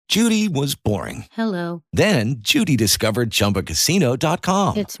Judy was boring. Hello. Then Judy discovered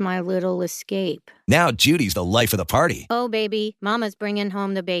ChumbaCasino.com. It's my little escape. Now Judy's the life of the party. Oh, baby, mama's bringing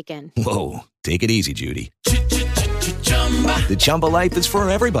home the bacon. Whoa, take it easy, Judy. The Chumba life is for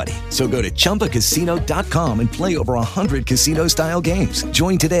everybody. So go to ChumbaCasino.com and play over 100 casino-style games.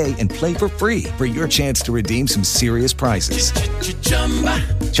 Join today and play for free for your chance to redeem some serious prizes.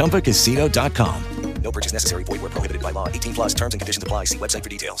 ChumbaCasino.com. No purchase necessary. Void where prohibited by law. 18 plus terms and conditions apply. See website for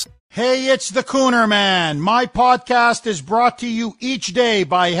details. Hey, it's the Cooner Man. My podcast is brought to you each day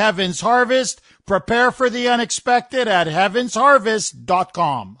by Heaven's Harvest. Prepare for the unexpected at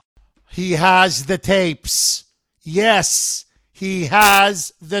heavensharvest.com. He has the tapes. Yes, he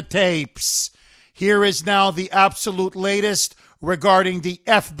has the tapes. Here is now the absolute latest regarding the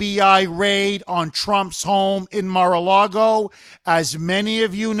FBI raid on Trump's home in Mar-a-Lago. As many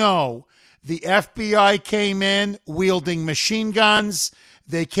of you know, the FBI came in wielding machine guns.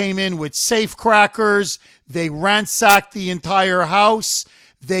 They came in with safecrackers. They ransacked the entire house.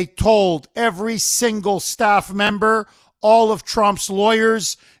 They told every single staff member, all of Trump's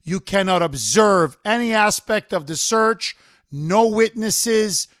lawyers, you cannot observe any aspect of the search. No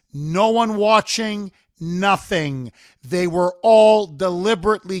witnesses, no one watching, nothing. They were all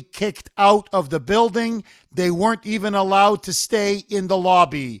deliberately kicked out of the building. They weren't even allowed to stay in the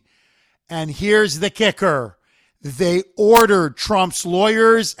lobby. And here's the kicker. They ordered Trump's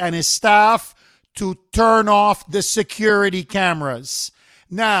lawyers and his staff to turn off the security cameras.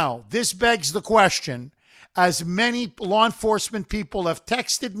 Now, this begs the question, as many law enforcement people have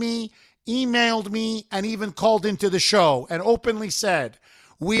texted me, emailed me, and even called into the show and openly said,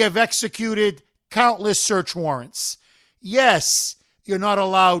 we have executed countless search warrants. Yes, you're not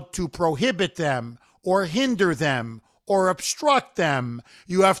allowed to prohibit them or hinder them or obstruct them.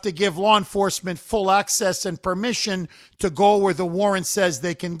 You have to give law enforcement full access and permission to go where the warrant says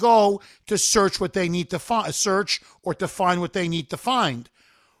they can go to search what they need to search or to find what they need to find.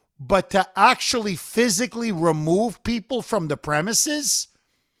 But to actually physically remove people from the premises,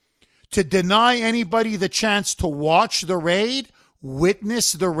 to deny anybody the chance to watch the raid,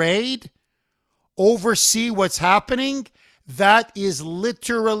 witness the raid, oversee what's happening, that is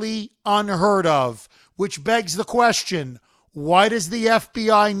literally unheard of. Which begs the question, why does the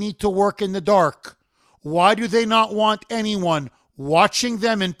FBI need to work in the dark? Why do they not want anyone watching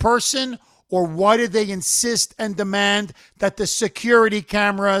them in person? Or why do they insist and demand that the security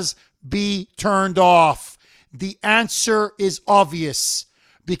cameras be turned off? The answer is obvious,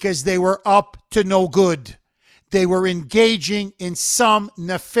 because they were up to no good. They were engaging in some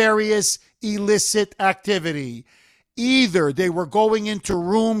nefarious, illicit activity. Either they were going into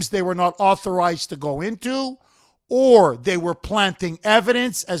rooms they were not authorized to go into, or they were planting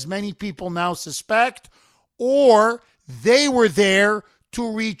evidence, as many people now suspect, or they were there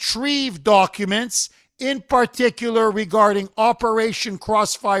to retrieve documents, in particular regarding Operation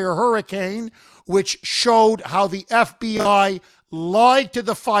Crossfire Hurricane, which showed how the FBI lied to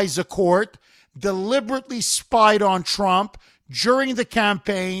the FISA court, deliberately spied on Trump during the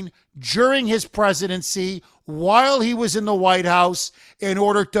campaign, during his presidency, while he was in the White House, in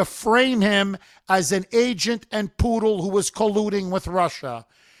order to frame him as an agent and poodle who was colluding with Russia.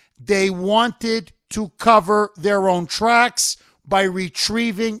 They wanted to cover their own tracks by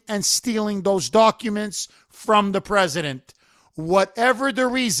retrieving and stealing those documents from the president. Whatever the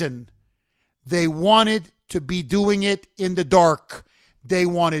reason, they wanted to be doing it in the dark. They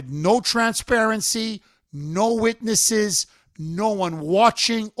wanted no transparency, no witnesses, no one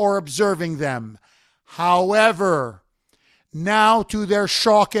watching or observing them. However, now to their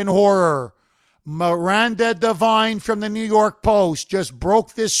shock and horror, Miranda Devine from the New York Post just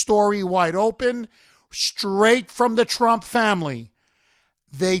broke this story wide open, straight from the Trump family.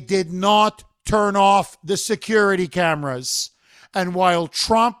 They did not turn off the security cameras. And while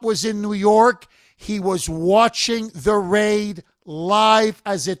Trump was in New York, he was watching the raid live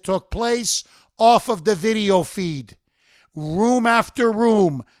as it took place off of the video feed. Room after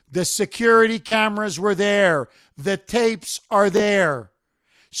room, the security cameras were there. The tapes are there.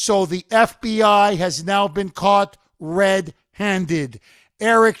 So the FBI has now been caught red-handed.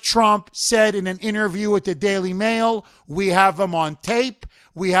 Eric Trump said in an interview with the Daily Mail, we have him on tape.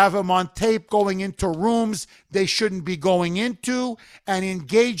 We have him on tape going into rooms they shouldn't be going into and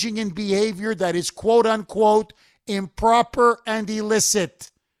engaging in behavior that is quote unquote improper and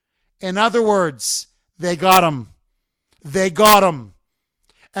illicit. In other words, they got him. They got him.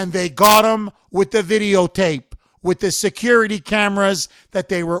 And they got him with the videotape, with the security cameras that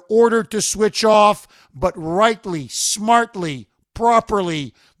they were ordered to switch off, but rightly, smartly,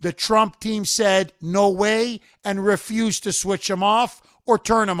 properly, the Trump team said no way and refused to switch them off or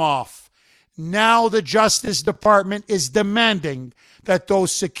turn them off. Now the Justice Department is demanding that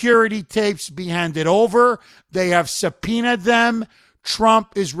those security tapes be handed over. They have subpoenaed them.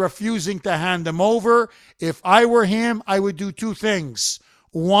 Trump is refusing to hand them over. If I were him, I would do two things.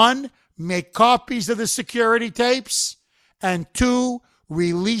 One, make copies of the security tapes. And two,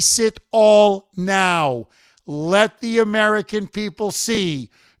 release it all now. Let the American people see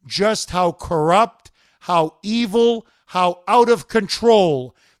just how corrupt, how evil, how out of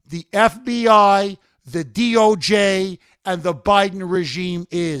control the FBI, the DOJ, and the Biden regime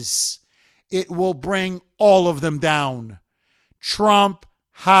is. It will bring all of them down. Trump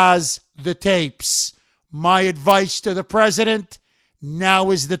has the tapes. My advice to the president,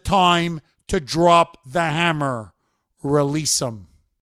 now is the time to drop the hammer. Release them.